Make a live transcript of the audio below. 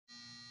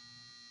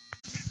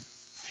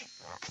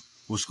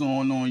What's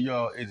going on,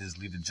 y'all? It is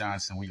Leader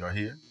Johnson. We are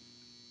here.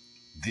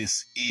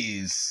 This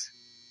is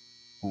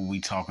what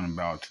we talking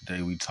about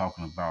today. We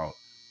talking about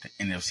the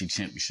NFC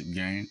Championship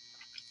game.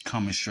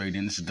 Coming straight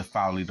in. This is the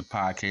Follow Leader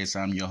Podcast.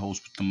 I'm your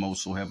host with the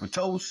most, so have a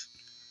toast.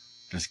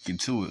 Let's get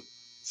to it.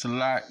 It's a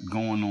lot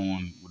going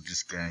on with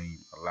this game.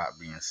 A lot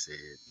being said.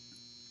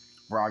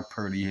 Brock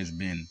Purdy has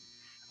been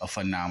a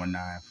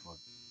phenomenon for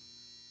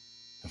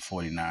the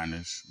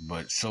 49ers,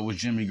 but so was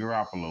Jimmy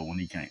Garoppolo when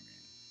he came in.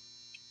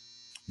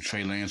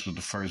 Trey Lance was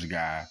the first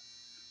guy,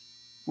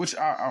 which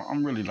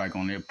I'm really like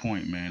on that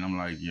point, man. I'm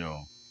like,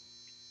 yo,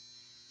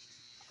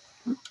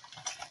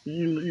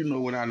 you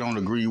know what I don't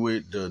agree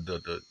with?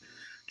 The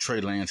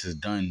Trey Lance has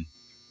done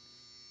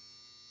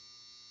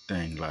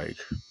thing. Like,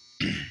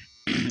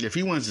 if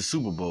he wins the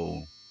Super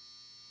Bowl,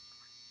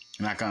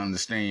 and I can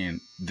understand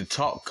the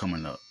talk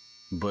coming up,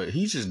 but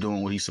he's just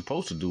doing what he's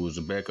supposed to do as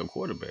a backup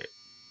quarterback.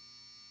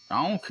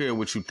 I don't care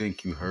what you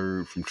think you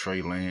heard from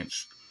Trey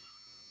Lance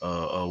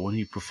when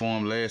he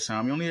performed last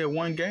time. He only had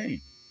one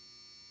game.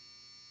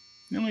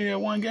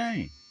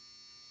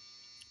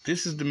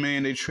 This is the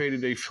man they traded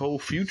their whole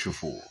future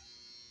for.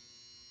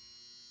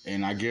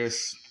 And I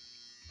guess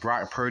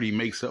Brock Purdy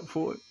makes up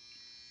for it.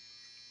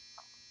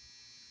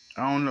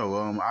 I don't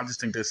know. I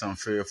just think that's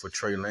unfair for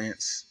Trey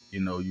Lance.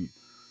 You know, you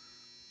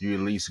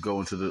at least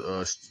go into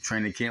the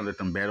training camp, let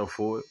them battle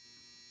for it.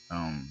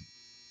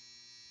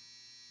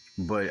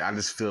 But I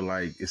just feel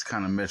like it's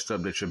kind of messed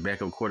up that your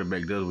backup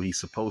quarterback does what he's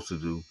supposed to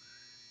do,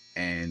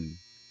 and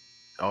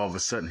all of a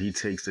sudden he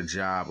takes the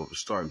job of a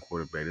starting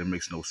quarterback. That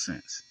makes no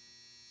sense.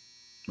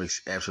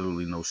 Makes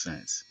absolutely no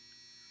sense.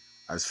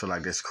 I just feel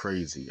like that's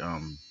crazy. Now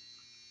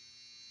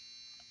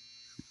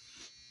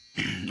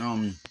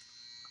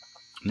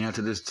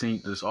to this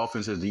team, this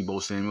offense has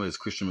Deebo Samuel, has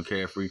Christian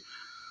McCaffrey.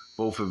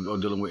 Both are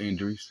dealing with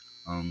injuries.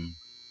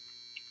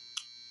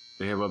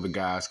 They have other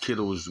guys.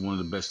 Kittle is one of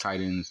the best tight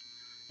ends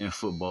in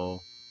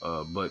football.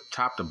 But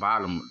top to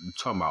bottom,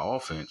 talking about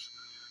offense,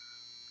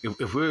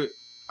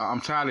 I'm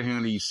tired of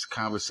hearing these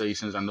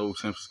conversations. I know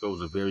San Francisco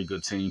is a very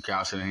good team.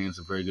 Kyle Shanahan's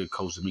a very good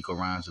coach. D'Amico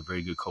Ryan's a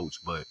very good coach.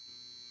 But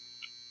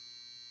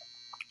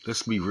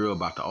let's be real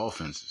about the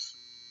offenses.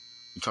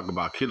 You talk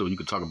about Kittle, you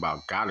could talk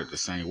about Goddard the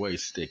same way.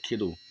 It's that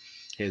Kittle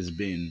has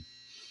been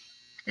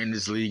in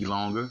this league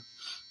longer,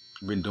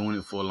 been doing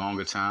it for a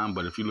longer time.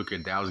 But if you look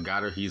at Dallas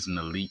Goedert, he's an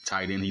elite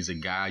tight end. He's a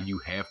guy you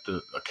have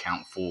to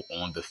account for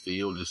on the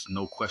field. There's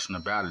no question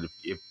about it.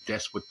 If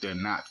that's what they're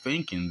not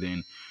thinking,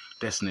 then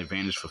that's an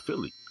advantage for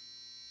Philly,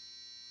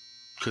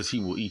 because he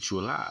will eat you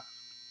alive.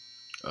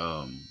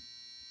 Are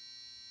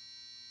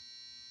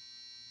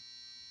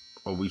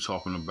we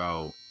talking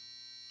about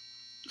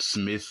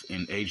Smith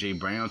and A.J.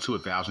 Brown,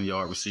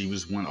 1,000-yard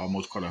receivers, one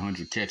almost caught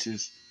 100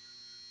 catches,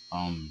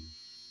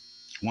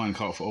 one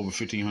caught for over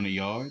 1,500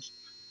 yards.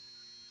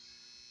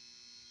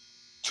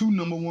 Two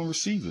number one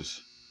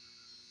receivers.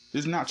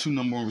 There's not two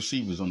number one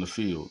receivers on the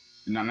field.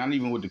 Now, not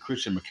even with the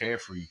Christian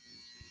McCaffrey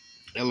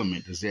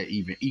element does that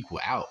even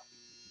equal out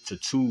to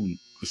two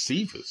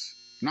receivers.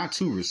 Not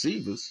two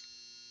receivers.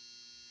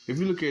 If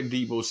you look at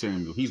Deebo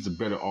Samuel, he's the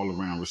better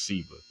all-around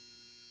receiver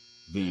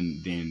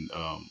than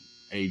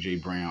A.J.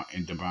 Brown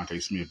and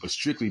Devontae Smith. But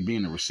strictly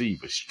being a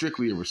receiver,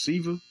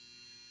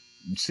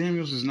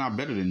 Samuels is not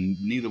better than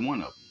neither one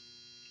of them.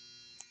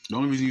 The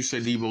only reason you say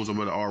Deebo's a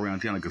better all-around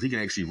talent because he can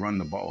actually run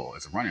the ball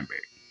as a running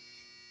back.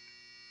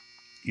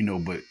 You know,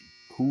 but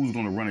who's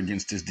going to run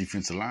against this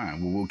defensive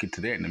line? Well, we'll get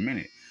to that in a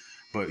minute.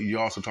 But you're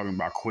also talking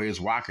about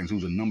Quez Watkins,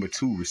 who's a number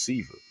 2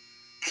 receiver,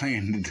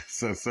 playing the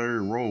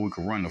third role. We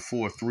could run a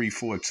 4-3,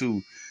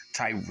 4-2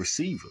 type of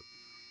receiver.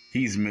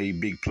 He's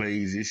made big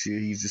plays this year.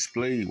 He's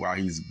displayed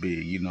why he's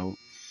big, you know.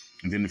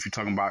 And then if you're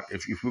talking about,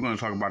 if we're going to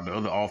talk about the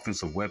other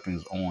offensive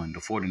weapons on the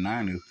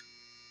 49ers,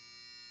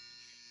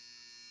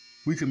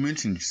 we could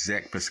mention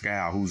Zach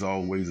Pascal, who's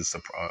always a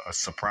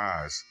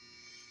surprise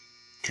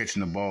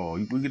catching the ball.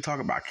 We could talk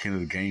about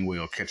Kenneth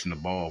Gainwell catching the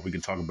ball. We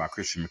could talk about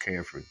Christian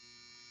McCaffrey.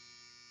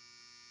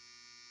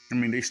 I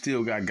mean, they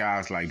still got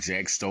guys like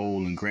Jack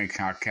Stoll and Grant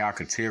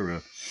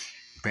Calcaterra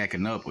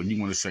backing up, but you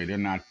want to say they're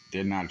not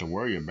to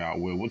worry about.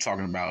 Well, we're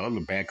talking about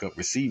other backup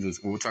receivers.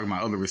 We're talking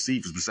about other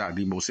receivers besides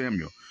Deebo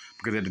Samuel,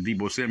 because at the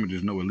Deebo Samuel,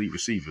 there's no elite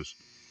receivers.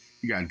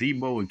 You got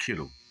Deebo and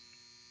Kittle.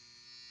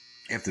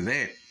 After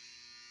that,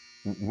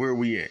 where are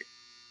we at?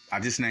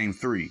 I just named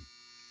 3,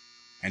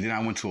 and then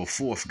I went to a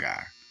 4th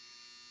guy.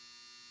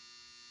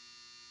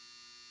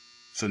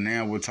 So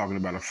now we're talking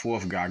about a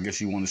 4th guy. I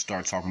guess you want to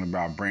start talking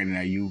about Brandon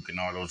Ayuk and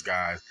all those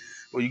guys.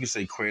 Well, you can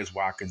say Quez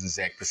Watkins and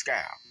Zach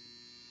Pascal.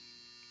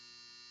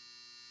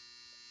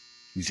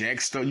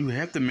 Jack Stoll, you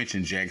have to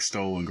mention Jack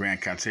Stoll and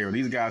Grant Calcaterra.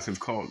 These guys have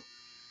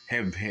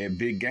had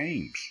big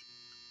games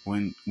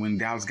when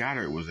Dallas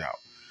Goedert was out.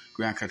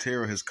 Grant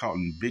Calcaterra has caught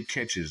big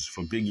catches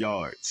for big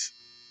yards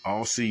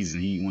all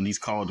season. When he's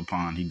called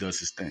upon, he does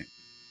his thing.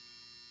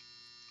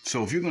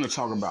 So if you're going to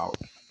talk about,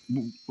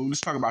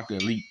 let's talk about the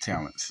elite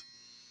talents.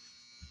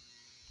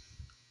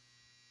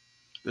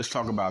 Let's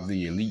talk about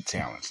the elite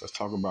talents. Let's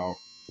talk about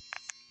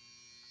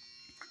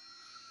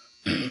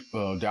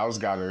Dallas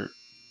Goedert,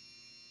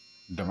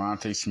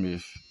 Devontae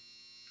Smith,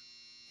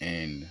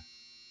 and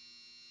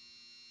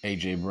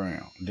A.J.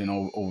 Brown. Then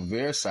over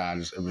their side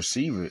is a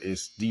receiver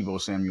is Deebo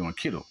Samuel and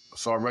Kittle.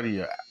 It's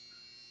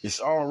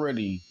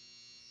already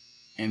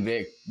in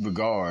that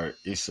regard,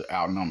 it's an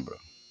outnumber.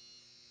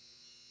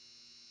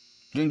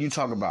 Then you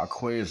talk about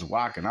Quez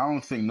Watkins. I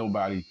don't think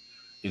nobody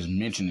is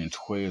mentioning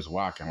Quez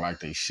Watkins like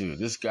they should.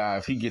 This guy,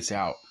 if he gets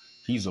out,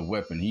 he's a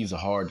weapon. He's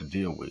hard to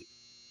deal with.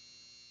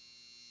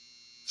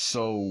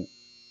 So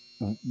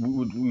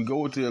we go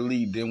with the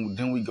elite,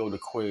 then we go to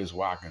Quez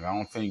Watkins. I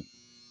don't think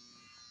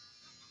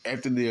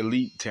after the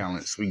elite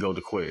talents, we go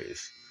to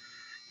Quez.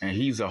 And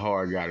he's a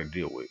hard guy to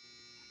deal with,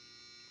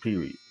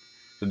 period.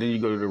 So then you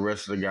go to the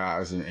rest of the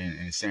guys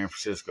in San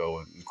Francisco,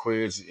 and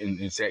Quez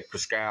and Zach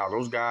Pascal.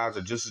 Those guys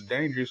are just as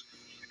dangerous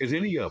as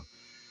any of them.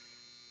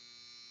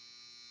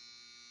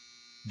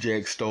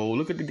 Jack Stoll,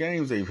 look at the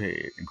games they've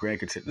had.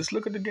 Let's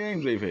look at the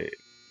games they've had.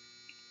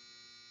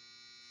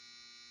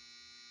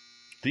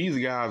 These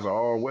guys are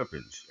all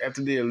weapons.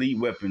 After the elite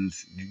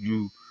weapons,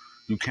 you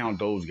count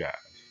those guys.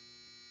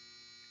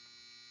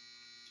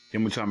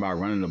 Then we're talking about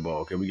running the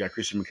ball. Okay, we got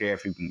Christian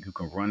McCaffrey who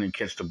can run and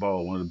catch the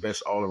ball. One of the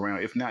best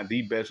all-around, if not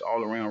the best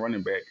all-around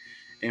running back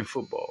in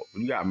football.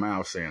 You got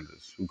Miles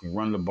Sanders who can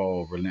run the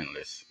ball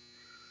relentless.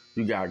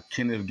 You got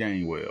Kenneth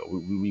Gainwell.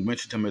 We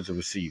mentioned him as a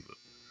receiver.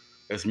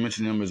 Let's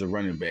mention him as a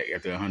running back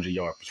after a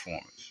 100-yard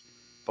performance.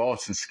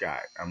 Boston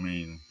Scott. I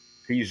mean,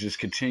 he's just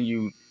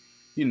continued.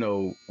 You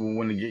know,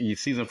 when the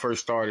season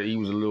first started, he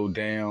was a little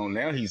down.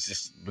 Now he's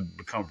just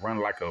become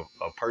running like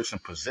a person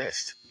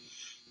possessed.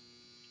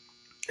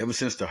 Ever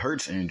since the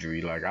Hurts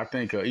injury, like I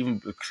think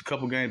even a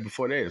couple games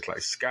before that, it's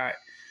like Scott,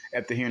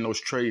 after hearing those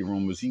trade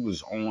rumors, he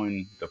was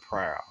on the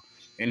prowl.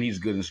 And he's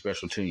good in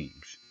special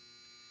teams.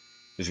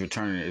 He's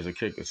returning as a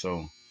kicker.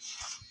 So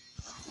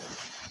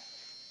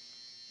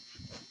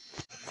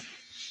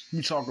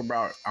we talk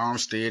about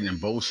Armstead and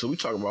Bosa. We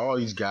talk about all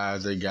these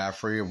guys. They got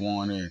Fred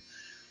Warner.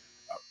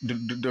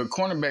 The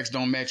cornerbacks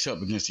don't match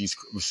up against these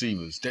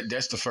receivers.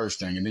 That's the first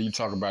thing. And then you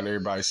talk about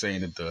everybody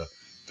saying that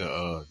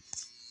the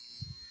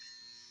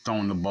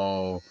throwing the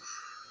ball,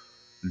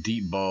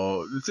 deep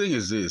ball. The thing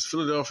is this,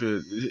 Philadelphia,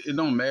 it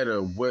don't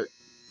matter what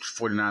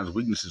 49ers'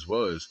 weaknesses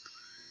was.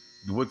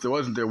 What there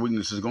wasn't their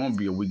weakness is going to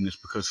be a weakness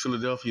because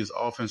Philadelphia's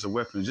offensive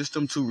weapons, just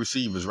them two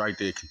receivers right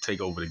there can take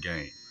over the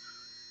game.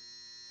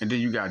 And then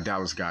you got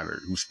Dallas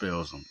Goedert who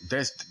spells them.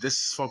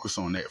 Let's focus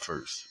on that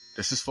first.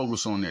 Let's just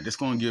focus on that. That's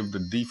going to give the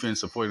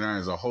defense of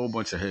 49ers a whole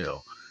bunch of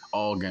hell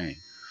all game.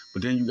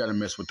 But then you got to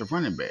mess with the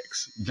running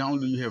backs. Not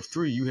only do you have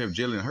three, you have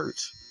Jalen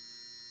Hurts.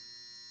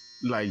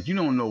 Like, you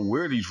don't know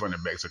where these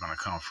running backs are going to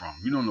come from.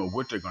 You don't know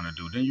what they're going to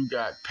do. Then you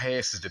got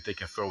passes that they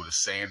can throw to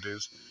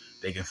Sanders.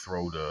 They can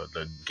throw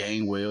the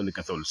Gainwell. They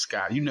can throw to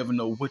Scott. You never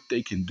know what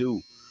they can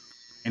do.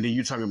 And then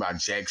you're talking about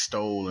Jack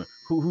Stoll.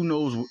 Who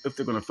knows if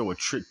they're going to throw a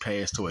trick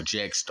pass to a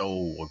Jack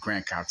Stoll or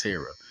Grant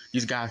Caltera.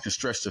 These guys can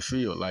stretch the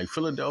field. Like,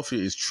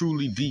 Philadelphia is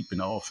truly deep in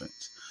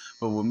offense.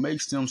 But what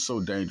makes them so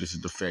dangerous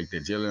is the fact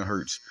that Jalen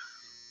Hurts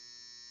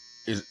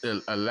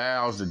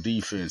allows the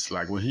defense,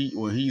 like when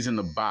he's in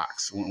the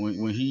box,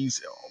 when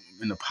he's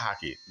in the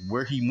pocket,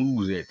 where he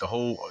moves at, the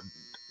whole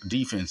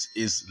defense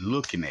is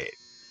looking at.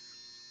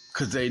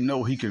 Because they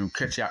know he can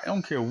catch out. I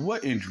don't care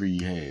what injury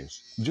he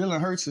has.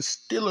 Jalen Hurts is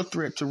still a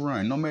threat to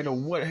run. No matter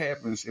what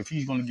happens, if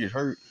he's going to get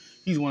hurt,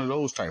 he's one of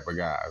those type of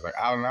guys, like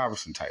Allen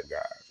Iverson type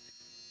guys.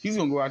 He's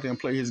going to go out there and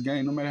play his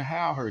game no matter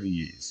how hurt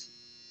he is.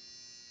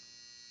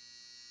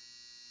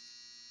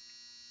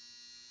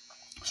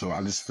 So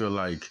I just feel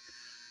like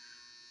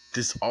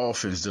this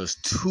offense does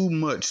too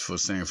much for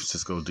San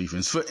Francisco's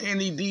defense, for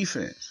any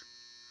defense.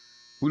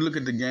 We look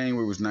at the game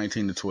where it was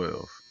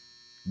 19-12.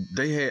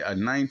 They had a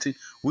 19.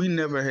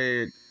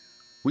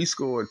 We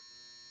scored.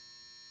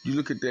 You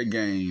look at that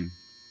game,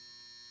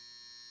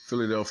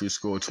 Philadelphia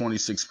scored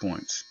 26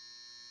 points.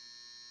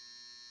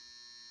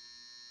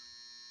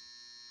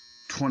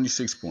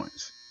 26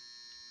 points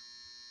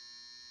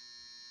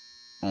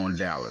on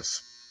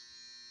Dallas.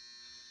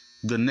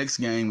 The next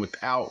game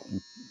without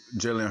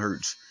Jalen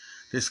Hurts,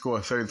 they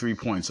scored 33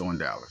 points on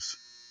Dallas.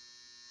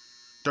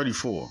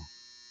 34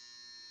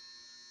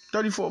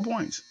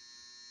 points.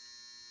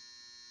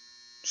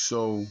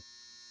 So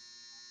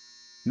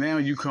now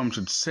you come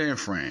to San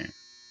Fran,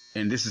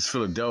 and this is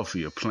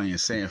Philadelphia playing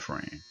San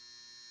Fran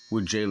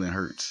with Jalen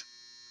Hurts.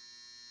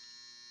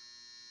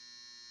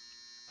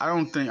 I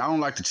don't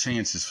like the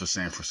chances for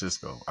San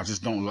Francisco. I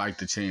just don't like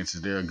the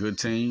chances. They're a good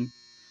team.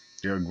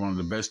 They're one of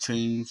the best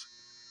teams.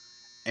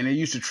 And they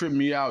used to trip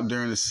me out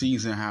during the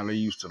season how they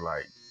used to,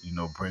 like, you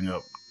know, bring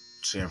up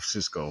San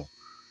Francisco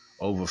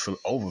over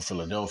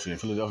Philadelphia.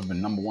 Philadelphia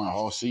been number one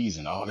all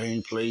season. Oh, they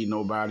ain't played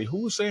nobody.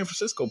 Who was San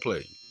Francisco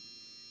played?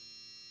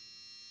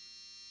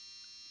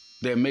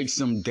 That makes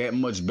them that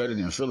much better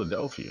than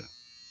Philadelphia.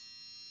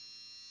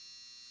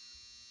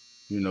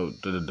 You know,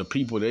 the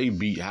people they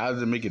beat, how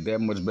does it make it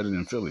that much better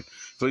than Philly?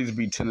 Philly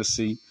beat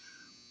Tennessee.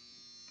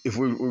 If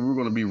we're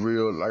going to be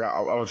real, like I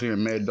was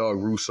hearing Mad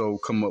Dog Russo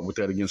come up with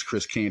that against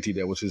Chris Canty.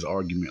 That was his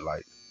argument.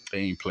 Like, they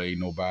ain't played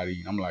nobody.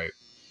 And I'm like,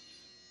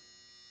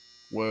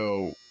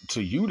 Well,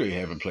 to you, they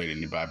haven't played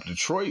anybody.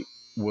 Detroit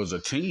was a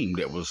team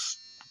that was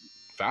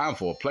vying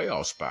for a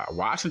playoff spot.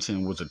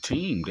 Washington was a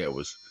team that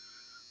was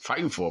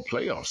fighting for a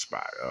playoff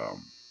spot.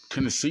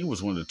 Tennessee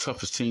was one of the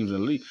toughest teams in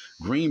the league.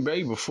 Green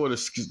Bay, before the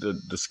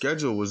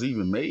schedule was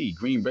even made,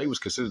 Green Bay was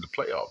considered the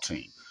playoff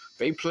team.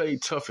 They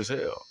played tough as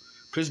hell.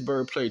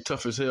 Pittsburgh played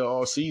tough as hell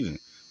all season.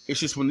 It's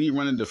just when you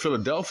run into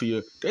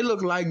Philadelphia, they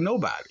look like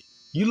nobody.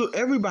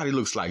 Everybody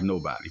looks like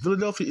nobody.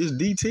 Philadelphia is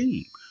the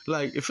team.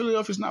 Like, if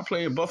Philadelphia's not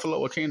playing Buffalo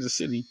or Kansas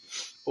City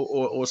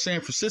or San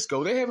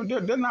Francisco,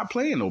 they're not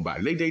playing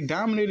nobody. They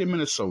dominated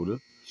Minnesota.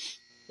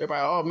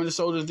 Everybody, oh,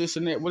 Minnesota's this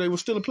and that. Well, they were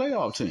still a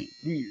playoff team.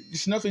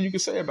 There's nothing you can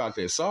say about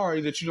that.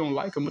 Sorry that you don't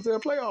like them, but they're a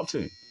playoff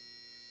team.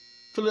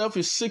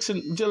 Philadelphia's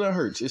Jalen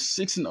Hurts is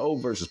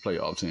 6-0 versus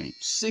playoff team.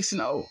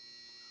 6-0.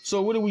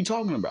 So what are we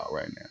talking about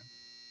right now?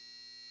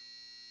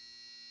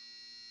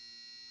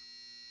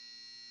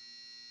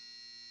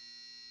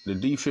 The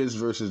defense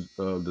versus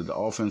the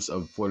offense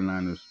of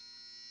 49ers,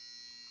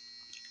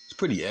 it's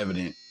pretty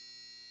evident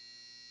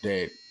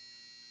that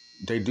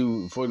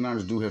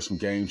 49ers do have some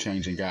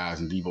game-changing guys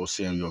in Deebo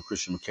Samuel,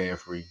 Christian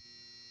McCaffrey,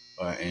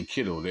 and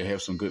Kittle. They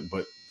have some good,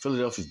 but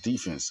Philadelphia's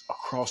defense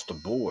across the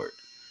board.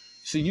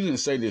 See, you didn't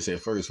say this at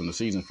first when the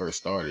season first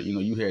started.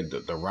 You had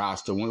the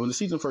roster. When the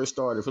season first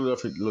started,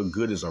 Philadelphia looked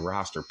good as a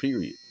roster,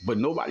 period. But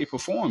nobody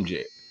performed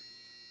yet.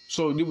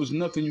 So there was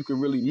nothing you could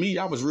really...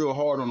 I was real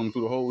hard on them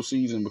through the whole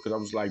season because I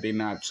was like, they're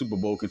not Super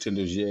Bowl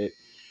contenders yet.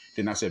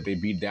 Then I said, they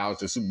beat Dallas,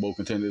 they're Super Bowl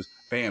contenders.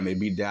 Bam, they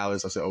beat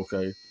Dallas. I said,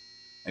 okay.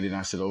 And then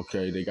I said,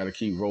 okay, they got to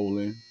keep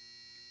rolling.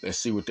 Let's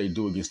see what they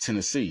do against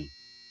Tennessee.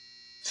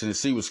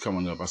 Tennessee was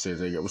coming up. I said,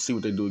 we'll see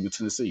what they do against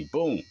Tennessee.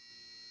 Boom.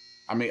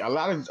 I mean, a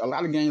lot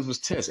of games was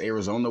tests.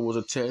 Arizona was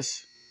a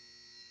test.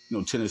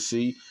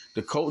 Tennessee.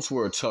 The Colts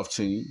were a tough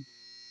team.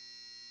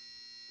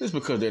 It's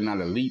because they're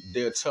not elite.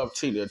 They're a tough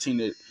team. They're a team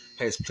that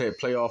has played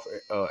playoff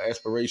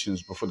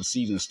aspirations before the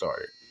season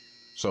started.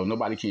 So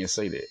nobody can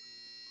say that.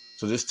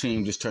 So this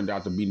team just turned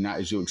out to be not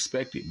as you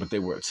expected. But they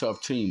were a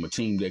tough team, a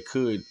team that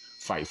could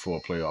fight for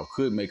a playoff,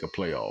 could make a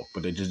playoff.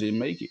 But they just didn't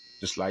make it,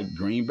 just like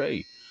Green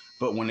Bay.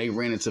 But when they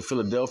ran into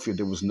Philadelphia,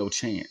 there was no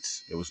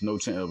chance. There was no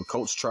chance. The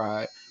Colts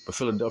tried, but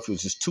Philadelphia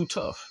was just too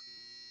tough.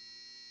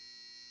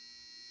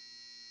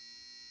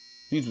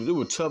 They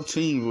were tough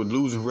teams with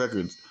losing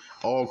records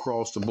all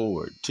across the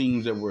board.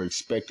 Teams that were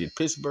expected.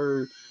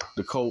 Pittsburgh,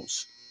 the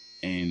Colts,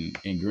 and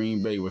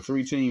Green Bay were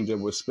three teams that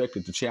were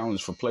expected to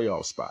challenge for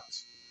playoff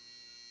spots.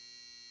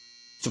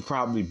 To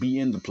probably be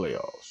in the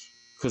playoffs.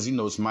 Because,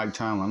 it's Mike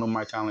Tomlin. I know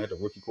Mike Tomlin had a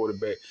rookie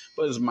quarterback,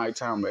 but it's Mike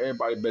Tomlin.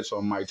 Everybody bets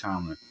on Mike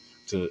Tomlin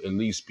to at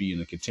least be in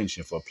the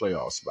contention for a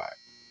playoff spot.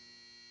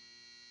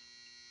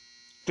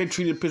 They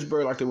treated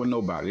Pittsburgh like they were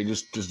nobody. They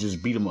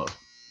just beat them up.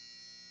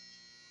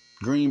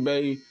 Green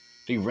Bay,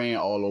 they ran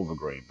all over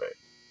Green Bay.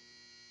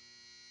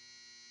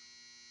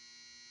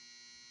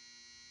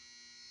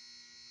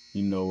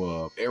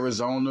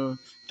 Arizona,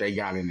 they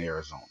got in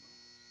Arizona.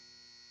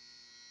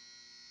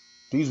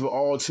 These were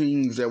all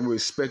teams that were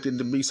expected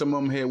to be. Some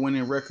of them had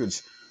winning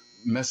records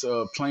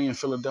playing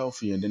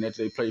Philadelphia, and then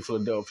after they played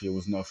Philadelphia, it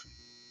was nothing.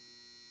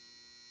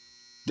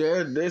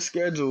 Their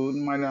schedule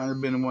might not have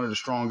been one of the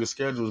strongest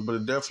schedules, but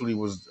it definitely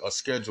was a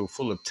schedule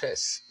full of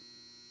tests.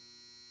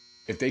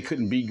 If they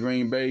couldn't beat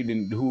Green Bay,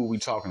 then who are we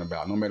talking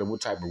about? No matter what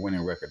type of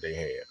winning record they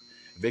have.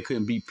 If they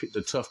couldn't beat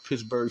the tough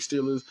Pittsburgh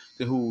Steelers,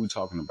 then who are we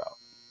talking about?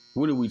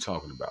 What are we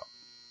talking about?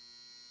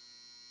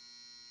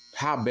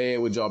 How bad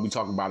would y'all be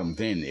talking about them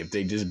then if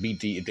they didn't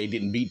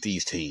beat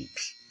these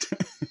teams,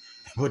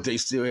 but they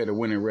still had a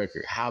winning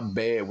record? How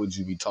bad would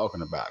you be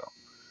talking about them?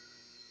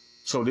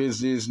 So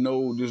there's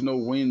no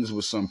wins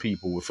with some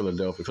people with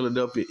Philadelphia.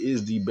 Philadelphia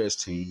is the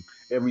best team.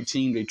 Every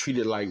team they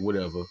treated like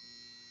whatever.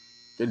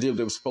 They did what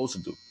they were supposed to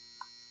do.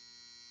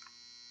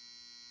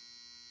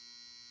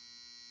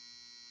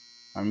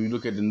 I mean, you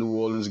look at the New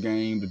Orleans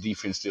game, the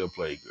defense still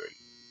played great.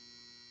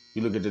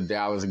 You look at the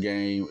Dallas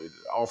game,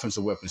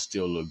 offensive weapons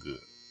still look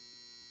good.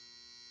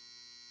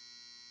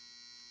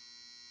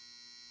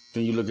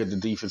 Then you look at the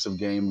defensive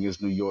game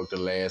against New York, the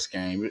last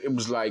game. It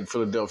was like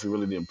Philadelphia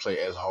really didn't play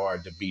as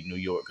hard to beat New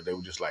York because they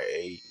were just like,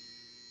 hey,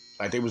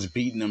 like they was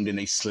beating them, then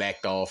they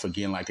slacked off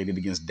again like they did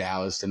against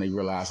Dallas. Then they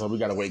realized, oh, we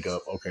got to wake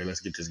up. Okay,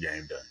 let's get this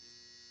game done.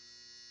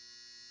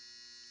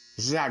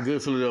 This is how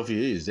good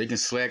Philadelphia is. They can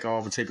slack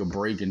off and take a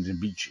break and then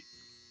beat you.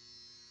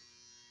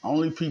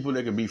 Only people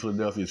that can beat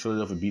Philadelphia is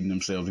Philadelphia beating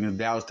themselves. Against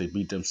Dallas, they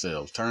beat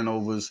themselves.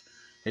 Turnovers,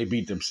 they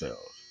beat themselves.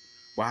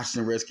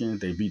 Washington Redskins,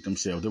 they beat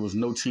themselves. There was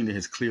no team that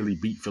has clearly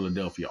beat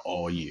Philadelphia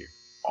all year.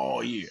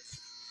 All year.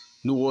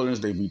 New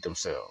Orleans, they beat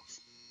themselves.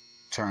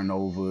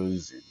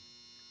 Turnovers.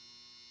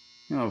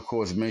 And, of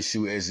course,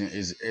 Minshew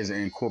as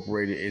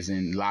incorporated, as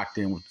in locked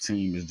in with the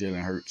team is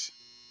Jalen Hurts.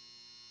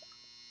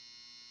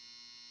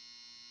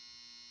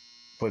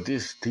 But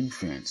this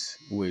defense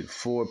with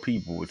 4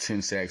 people with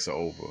 10 sacks or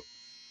over,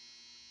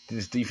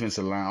 this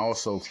defensive line,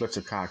 also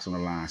Fletcher Cox on the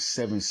line,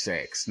 7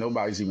 sacks.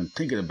 Nobody's even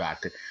thinking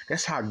about that.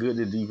 That's how good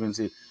the defense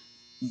is.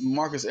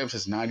 Marcus Epps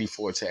has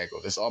 94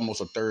 tackles. That's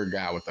almost a third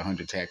guy with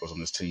 100 tackles on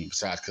this team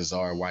besides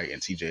Kazar White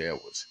and T.J.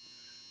 Edwards.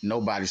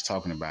 Nobody's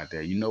talking about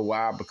that. You know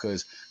why?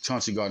 Because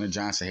Chauncey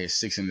Gardner-Johnson had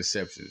 6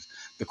 interceptions.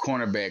 The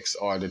cornerbacks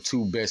are the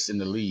 2 best in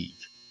the league.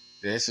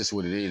 That's just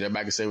what it is.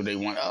 Everybody can say what they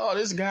want. Oh,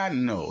 this guy.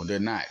 No, they're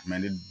not,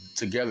 man.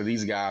 Together,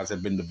 these guys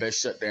have been the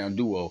best shutdown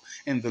duo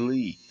in the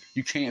league.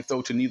 You can't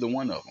throw to neither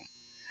one of them.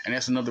 And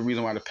that's another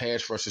reason why the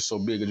pass rush is so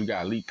big, because you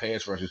got elite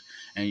pass rushers,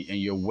 and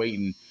you're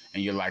waiting,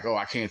 and you're like, oh,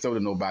 I can't throw to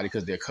nobody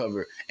because they're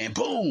covered, and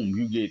boom,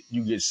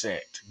 you get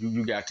sacked.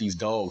 You got these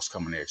dogs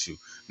coming at you.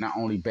 Not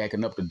only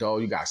backing up the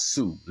dog, you got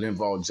Sue,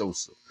 Linval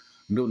Joseph,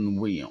 Milton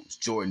Williams,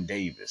 Jordan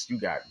Davis. You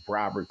got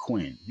Robert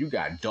Quinn. You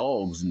got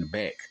dogs in the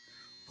back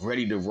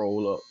ready to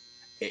roll up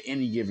at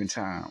any given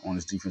time on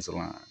this defensive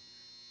line.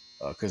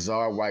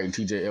 Kazar White and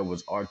T.J.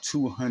 Edwards are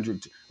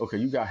 200. Okay,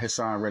 you got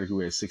Hassan Reddick, who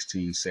had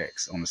 16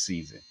 sacks on the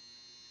season.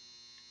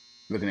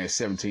 Looking at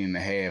 17 and a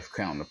half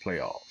counting the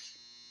playoffs.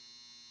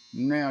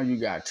 Now you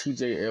got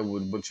T.J.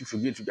 Edwards, but you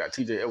forget you got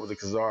T.J. Edwards and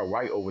Kazar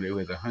White over there who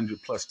has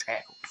 100-plus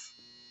tackles.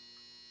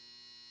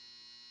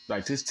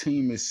 Like, this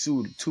team is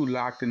too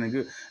locked in and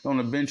good. On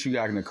the bench, you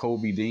got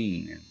Nakobe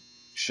Dean and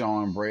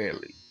Sean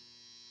Bradley.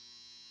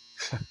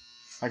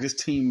 Like, this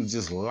team is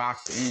just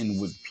locked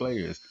in with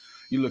players.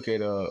 You look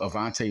at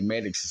Avonte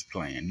Maddox is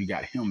playing. You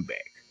got him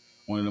back.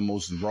 One of the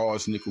most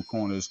rawest nickel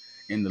corners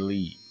in the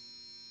league.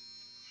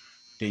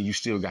 Then you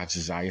still got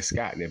Josiah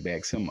Scott that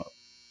backs him up.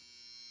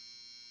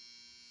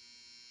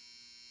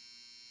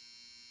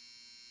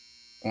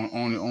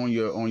 On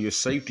your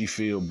safety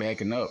field,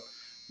 backing up.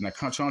 Now,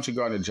 Chauncey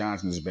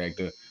Gardner-Johnson is back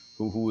there,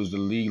 who is the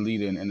league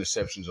leader in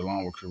interceptions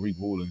along with Tariq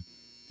Woolen.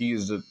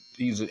 He's an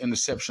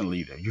interception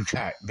leader you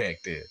got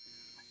back there.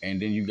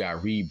 And then you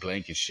got Reed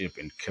Blankenship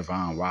and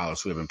Kevon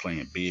Wallace, who have been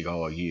playing big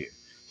all year.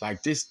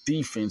 Like, this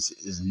defense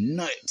is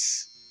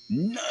nuts.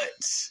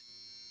 Nuts.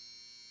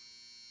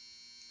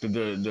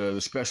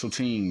 The special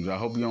teams, I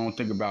hope you don't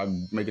think about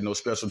making those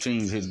special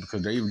teams hits,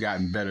 because they've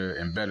gotten better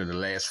and better the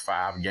last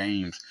 5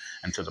 games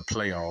into the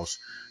playoffs.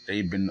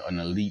 They've been an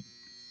elite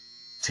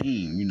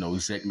team. You know,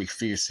 Zach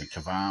McPherson,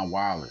 Kevon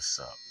Wallace,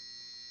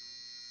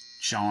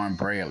 Sean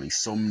Bradley,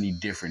 so many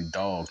different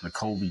dogs,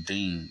 Nakobe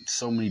Dean,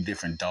 so many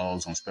different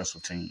dogs on special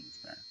teams,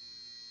 man.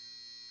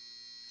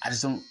 I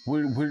just don't,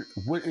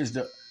 what is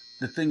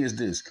the thing is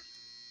this,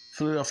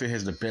 Philadelphia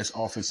has the best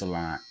offensive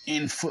line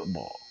in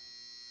football.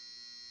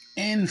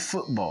 In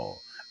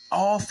football.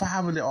 All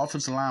 5 of the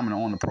offensive linemen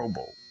are on the Pro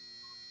Bowl.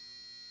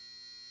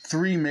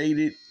 3 made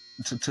it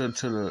to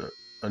the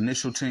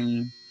initial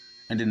team,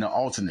 and then the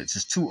alternates.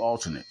 It's 2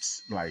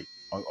 alternates. Like,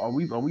 are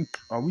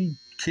we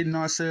kidding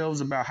ourselves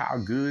about how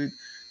good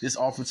this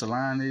offensive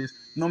line is?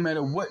 No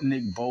matter what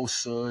Nick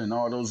Bosa and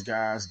all those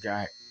guys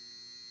got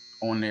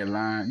on their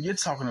line, you're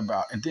talking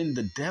about, and then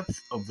the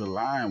depth of the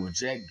line with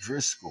Jack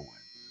Driscoll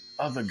and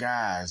other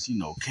guys, you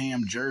know,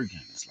 Cam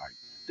Jurgens, like,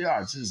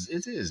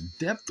 it is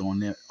depth on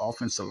their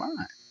offensive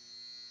line.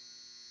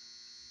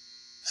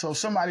 So if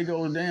somebody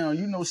goes down,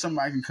 you know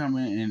somebody can come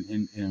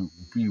in and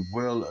be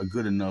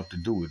good enough to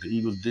do it. The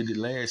Eagles did it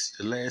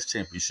the last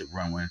championship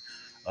run when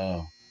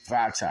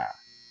Vitae.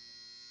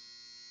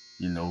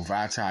 You know,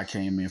 Vitae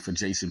came in for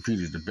Jason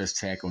Peters, the best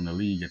tackle in the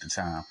league at the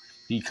time.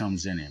 He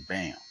comes in and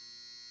bam.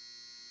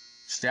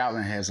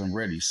 Stoutland has them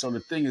ready. So the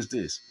thing is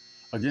this.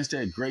 Against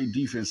that great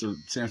defensive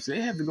Samson,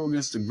 they have to go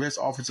against the best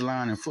offensive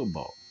line in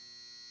football.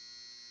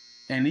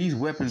 And these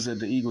weapons that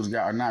the Eagles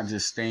got are not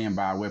just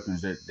standby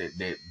weapons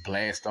that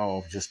blast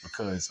off just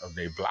because of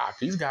their block.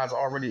 These guys are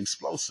already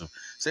explosive.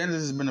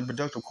 Sanders has been a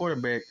productive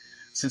quarterback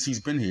since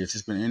he's been here. It's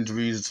just been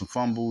injuries and some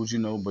fumbles, you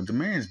know, but the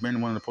man's been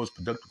one of the most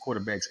productive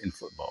quarterbacks in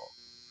football.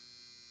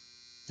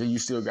 Then you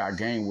still got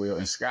Gainwell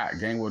and Scott.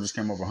 Gainwell just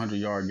came off a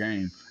 100-yard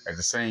game at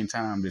the same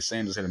time that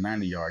Sanders had a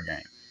 90-yard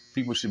game.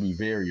 People should be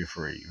very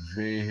afraid,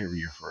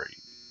 very afraid.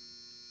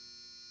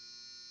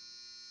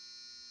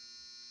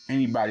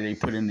 Anybody they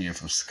put in there,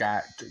 from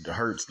Scott to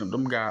Hurts,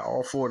 them guys,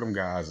 all 4 of them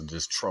guys are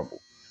just trouble.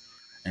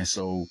 And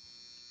so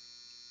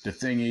the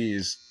thing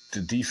is, the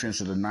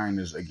defense of the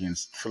Niners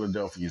against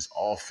Philadelphia's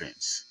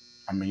offense,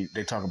 I mean,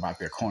 they talk about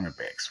their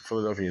cornerbacks.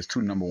 Philadelphia has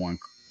 2 number 1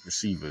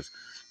 receivers,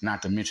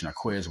 not to mention a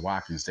Quez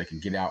Watkins that can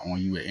get out on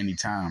you at any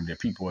time that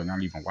people are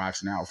not even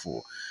watching out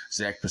for.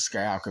 Zach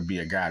Pascal could be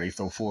a guy. They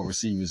throw 4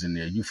 receivers in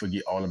there. You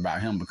forget all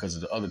about him because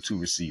of the other 2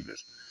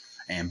 receivers.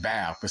 And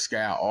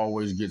Pascal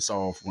always gets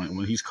off.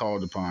 When he's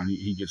called upon,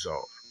 he gets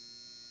off.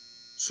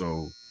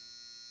 So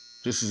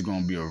this is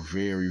going to be a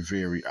very,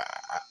 very...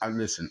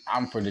 listen,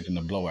 I'm predicting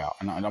a blowout.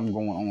 And I'm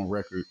going on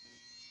record.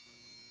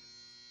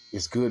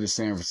 As good as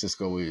San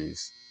Francisco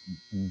is,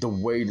 the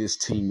way this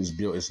team is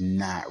built is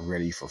not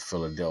ready for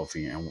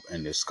Philadelphia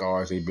and the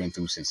scars they've been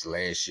through since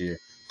last year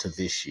to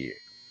this year.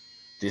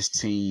 This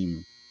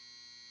team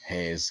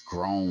has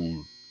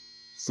grown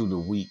through the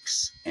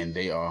weeks, and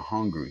they are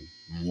hungry,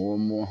 more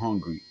and more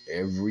hungry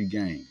every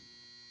game.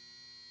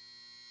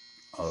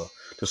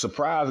 The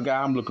surprise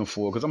guy I'm looking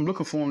for, because I'm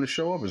looking for him to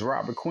show up, is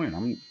Robert Quinn.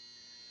 I'm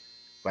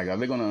like, are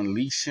they going to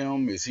unleash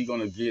him? Is he going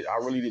to get... I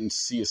really didn't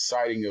see a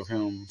sighting of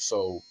him,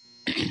 so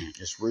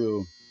it's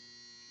real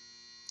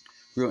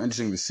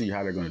interesting to see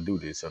how they're going to do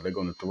this. Are they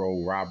going to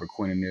throw Robert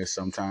Quinn in there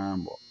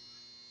sometime? Or,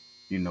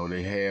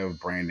 they have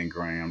Brandon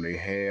Graham. They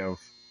have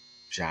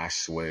Josh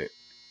Sweat.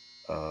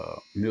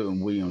 Milton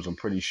Williams, I'm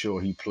pretty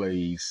sure he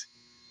plays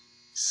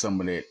some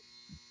of that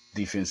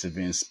defensive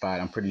end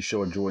spot. I'm pretty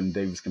sure Jordan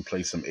Davis can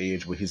play some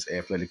edge with his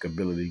athletic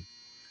ability.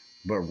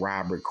 But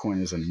Robert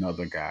Quinn is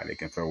another guy they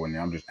can throw in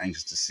there. I'm just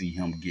anxious to see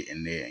him get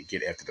in there and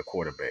get after the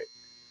quarterback.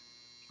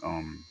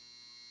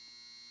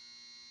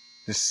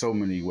 There's so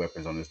many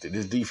weapons on this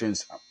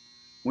defense.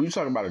 When you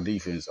talk about a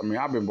defense, I mean,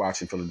 I've been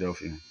watching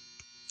Philadelphia.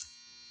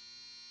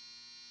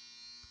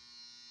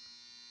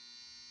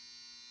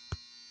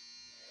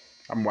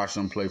 I've been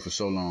watching them play for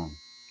so long.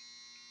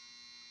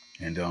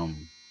 And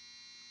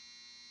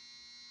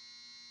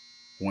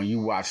when you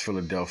watch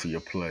Philadelphia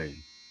play,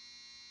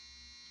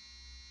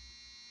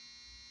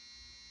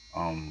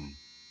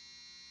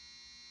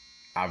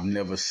 I've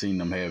never seen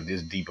them have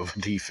this deep of a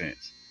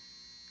defense,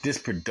 this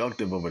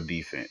productive of a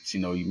defense.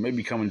 You may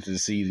be coming into the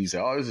season, you say,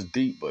 "Oh, this is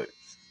deep," but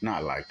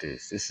not like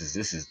this. This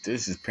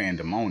is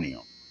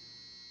pandemonium.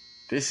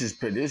 This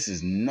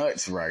is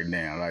nuts right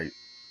now. Like,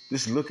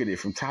 just look at it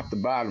from top to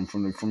bottom,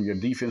 from your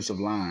defensive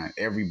line.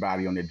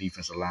 Everybody on the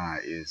defensive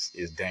line is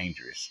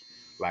dangerous.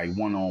 Like,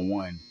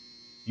 one-on-one,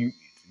 you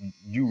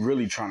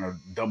really trying to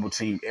double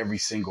team every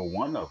single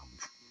one of them.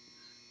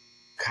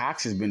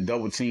 Cox has been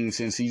double teamed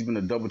since he's been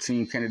a double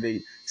team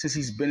candidate since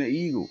he's been an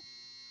Eagle.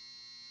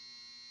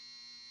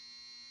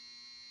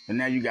 And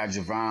now you got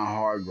Javon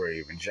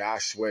Hargrave and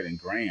Josh Sweat and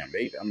Graham.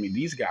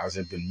 These guys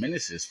have been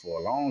menaces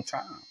for a long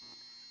time.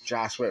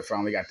 Josh Sweat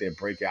finally got that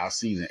breakout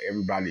season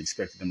everybody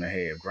expected him to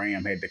have.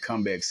 Graham had the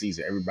comeback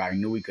season everybody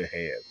knew he could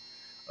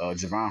have.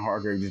 Javon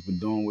Hargrave has been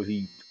doing what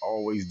he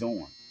always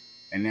doing.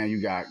 And now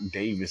you got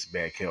Davis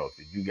back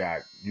healthy. You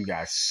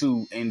got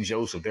Sue and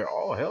Joseph. They're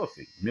all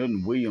healthy.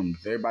 Milton Williams.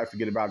 Everybody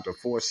forget about the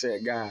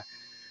 4-sack guy.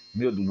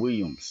 Milton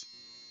Williams.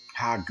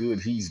 How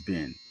good he's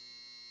been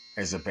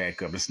as a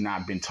backup. It's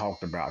not been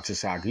talked about.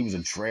 Just how he was a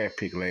draft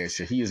pick last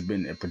year. He has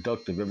been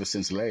productive ever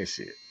since last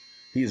year.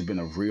 He has been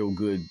a real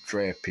good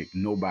draft pick.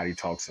 Nobody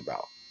talks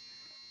about.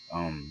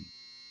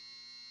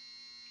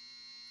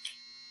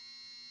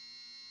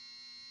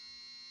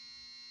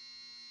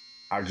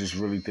 I just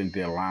really think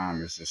their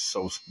line is just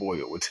so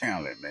spoiled with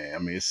talent, man. I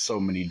mean, it's so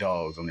many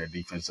dogs on their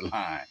defensive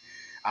line.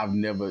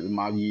 In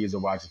my years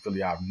of watching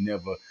Philly, I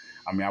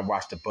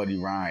watched the Buddy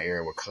Ryan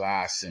era with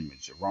Clyde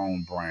Simmons,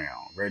 Jerome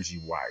Brown, Reggie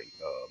White,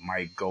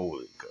 Mike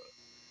Golick,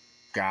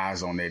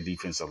 guys on their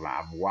defensive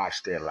line. I've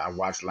watched that. I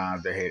watched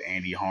lines that had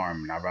Andy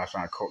Harmon. I watched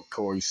lines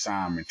Corey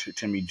Simon,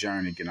 Timmy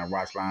Jernigan. I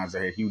watched lines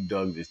that had Hugh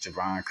Douglas,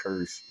 Javon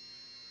Curse.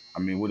 I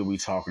mean, what are we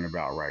talking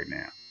about right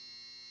now?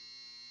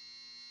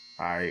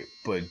 All right,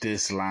 but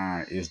this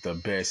line is the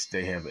best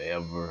they have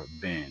ever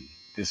been.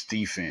 This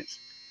defense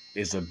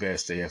is the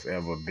best they have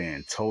ever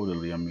been.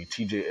 Totally. I mean,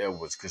 T.J.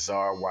 Edwards,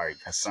 Kazar White,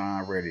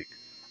 Hassan Reddick,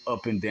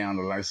 up and down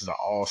the line. This is an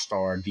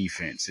all-star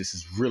defense. This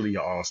is really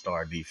an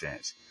all-star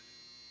defense.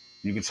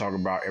 You can talk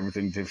about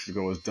everything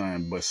Chicago has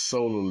done, but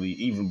solely,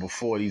 even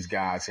before these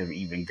guys have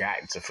even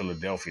gotten to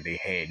Philadelphia, they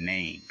had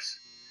names.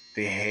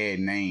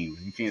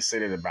 You can't say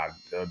that about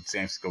the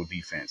San Francisco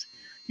defense.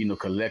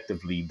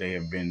 Collectively, they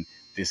have been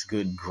this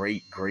good,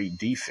 great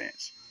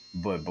defense.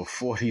 But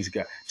before these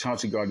guys,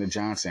 Chauncey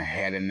Gardner-Johnson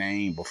had a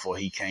name before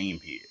he came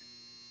here.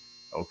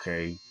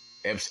 Okay?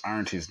 Epps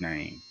earned his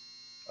name.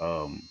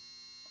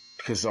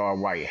 Kazar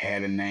White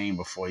had a name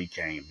before he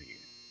came here.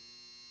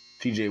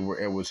 T.J.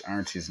 Edwards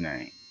earned his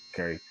name.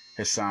 Okay?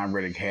 Hassan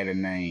Reddick had a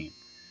name.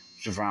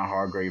 Javon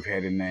Hargrave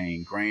had a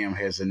name. Graham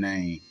has a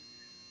name.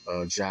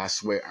 Josh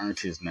Sweat earned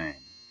his name.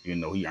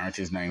 He earned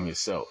his name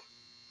himself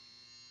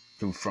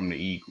from the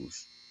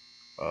Eagles.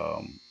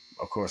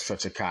 Of course,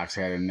 Fletcher Cox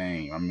had a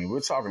name. I mean, we're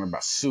talking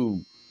about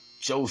Sue,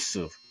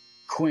 Joseph,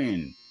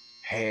 Quinn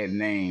had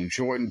names.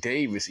 Jordan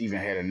Davis even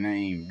had a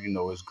name,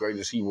 as great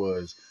as he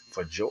was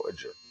for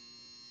Georgia.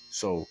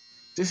 So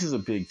this is a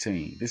big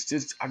team.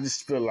 I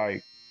just feel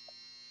like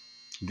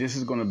this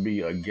is going to be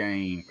a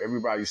game.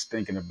 Everybody's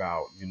thinking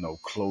about,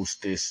 close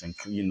this and,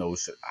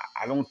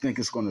 I don't think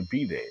it's going to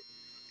be that.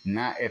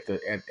 Not at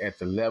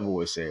the level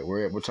it's at.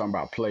 We're talking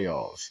about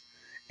playoffs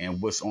and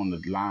what's on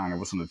the line or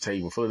what's on the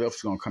table.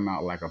 Philadelphia's going to come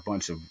out like a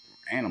bunch of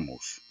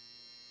animals.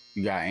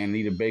 You got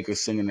Anita Baker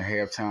singing the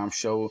halftime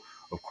show.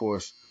 Of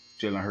course,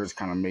 Jalen Hurts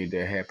kind of made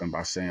that happen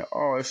by saying,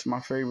 "Oh, it's my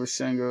favorite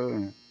singer."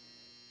 And,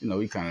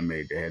 he kind of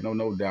made that.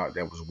 No doubt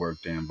that was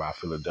worked in by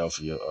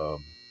Philadelphia,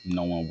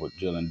 knowing what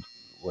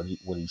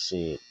he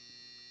said.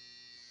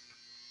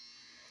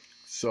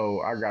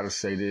 So I got to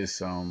say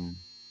this.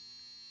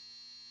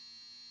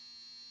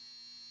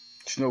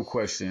 There's no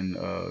question,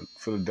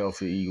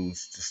 Philadelphia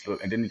Eagles just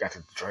look, and then you got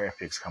the draft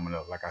picks coming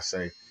up. Like I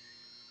say,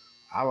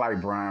 I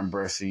like Brian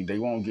Bresee. They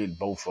won't get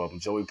both of them.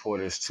 Joey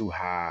Porter is too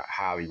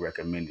highly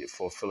recommended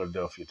for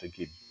Philadelphia to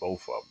get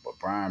both of them. But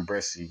Brian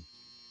Bresee,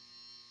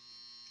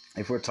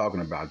 if we're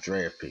talking about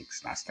draft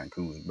picks, not Stan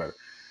Kuz, but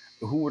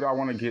who would I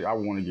want to get? I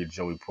want to get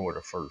Joey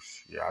Porter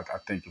first. Yeah, I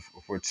think if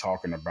we're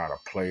talking about a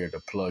player to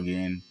plug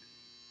in,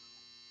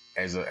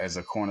 as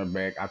a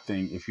cornerback. I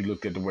think if you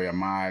looked at the way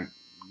Ahmad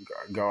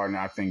Gardner,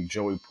 I think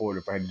Joey Porter.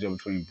 If I had to do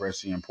between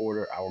Bresci and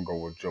Porter, I would go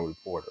with Joey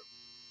Porter.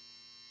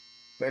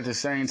 But at the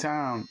same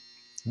time,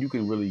 you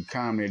can really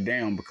calm that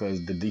down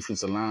because the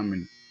defensive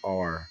linemen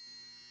are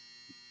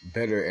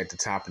better at the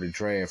top of the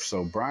draft.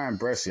 So Brian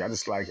Bresci, I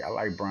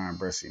like Brian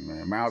Bresci,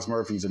 man. Miles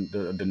Murphy's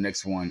the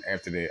next one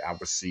after that. I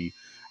would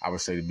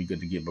say it'd be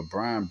good to get, but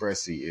Brian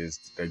Bresci is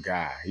the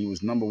guy. He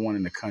was number one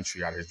in the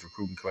country out of his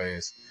recruiting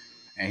class,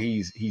 and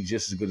he's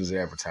just as good as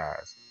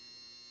advertised.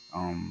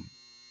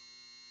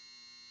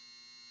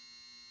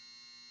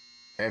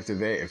 After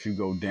that, if you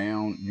go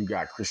down, you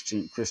got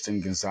Christian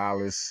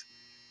Gonzalez,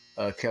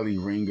 Kelly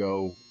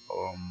Ringo,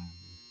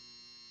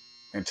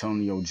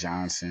 Antonio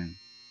Johnson.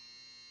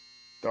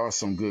 There are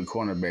some good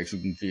cornerbacks you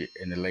can get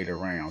in the later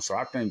round. So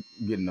I think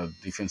getting a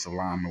defensive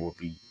lineman would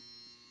be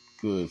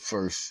good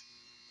first.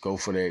 Go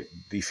for that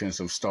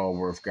defensive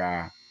stalwart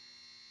guy.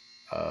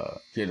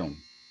 Get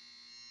him.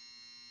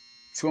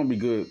 It's going to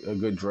be a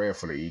good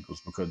draft for the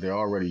Eagles because they're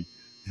already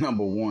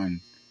number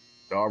one.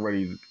 They're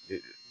already,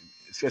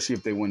 especially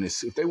if they win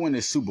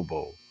this Super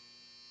Bowl.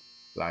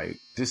 Like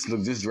this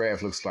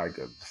draft looks like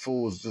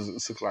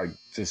looks like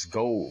just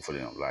gold for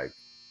them. Like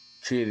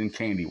kid in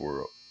Candy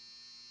World.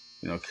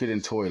 Kid in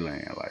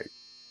Toyland, like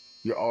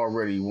you're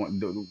already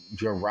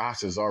your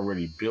roster's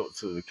already built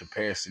to the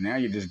capacity. Now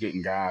you're just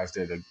getting guys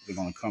that are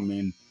going to come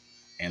in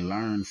and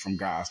learn from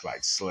guys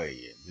like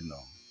Slay.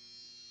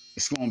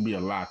 It's going to be a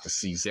lot to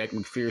see. Zach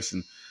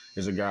McPherson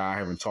is a guy I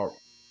haven't talked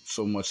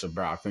so much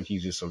about. I think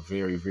he's just a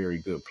very, very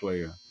good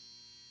player.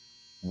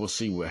 We'll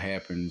see what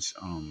happens.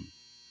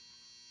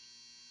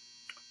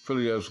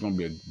 Philadelphia's going to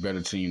be a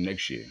better team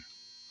next year.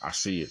 I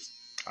see it.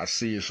 I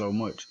see it so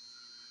much.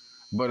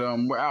 But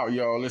we're out,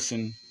 y'all.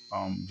 Listen,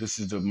 this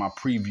is my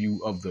preview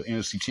of the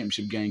NFC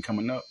Championship game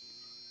coming up.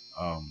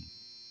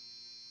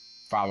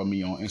 Follow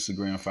me on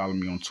Instagram. Follow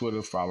me on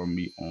Twitter. Follow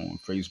me on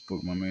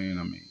Facebook, my man.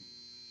 I mean,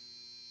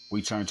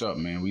 we turned up,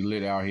 man. We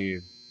lit out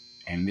here.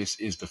 And this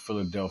is the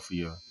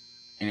Philadelphia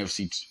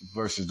NFC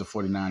versus the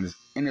 49ers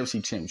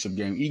NFC Championship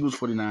game. Eagles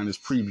 49ers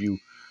preview.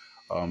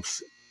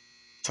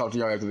 Talk to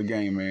y'all after the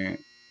game, man.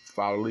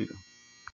 Follow leader.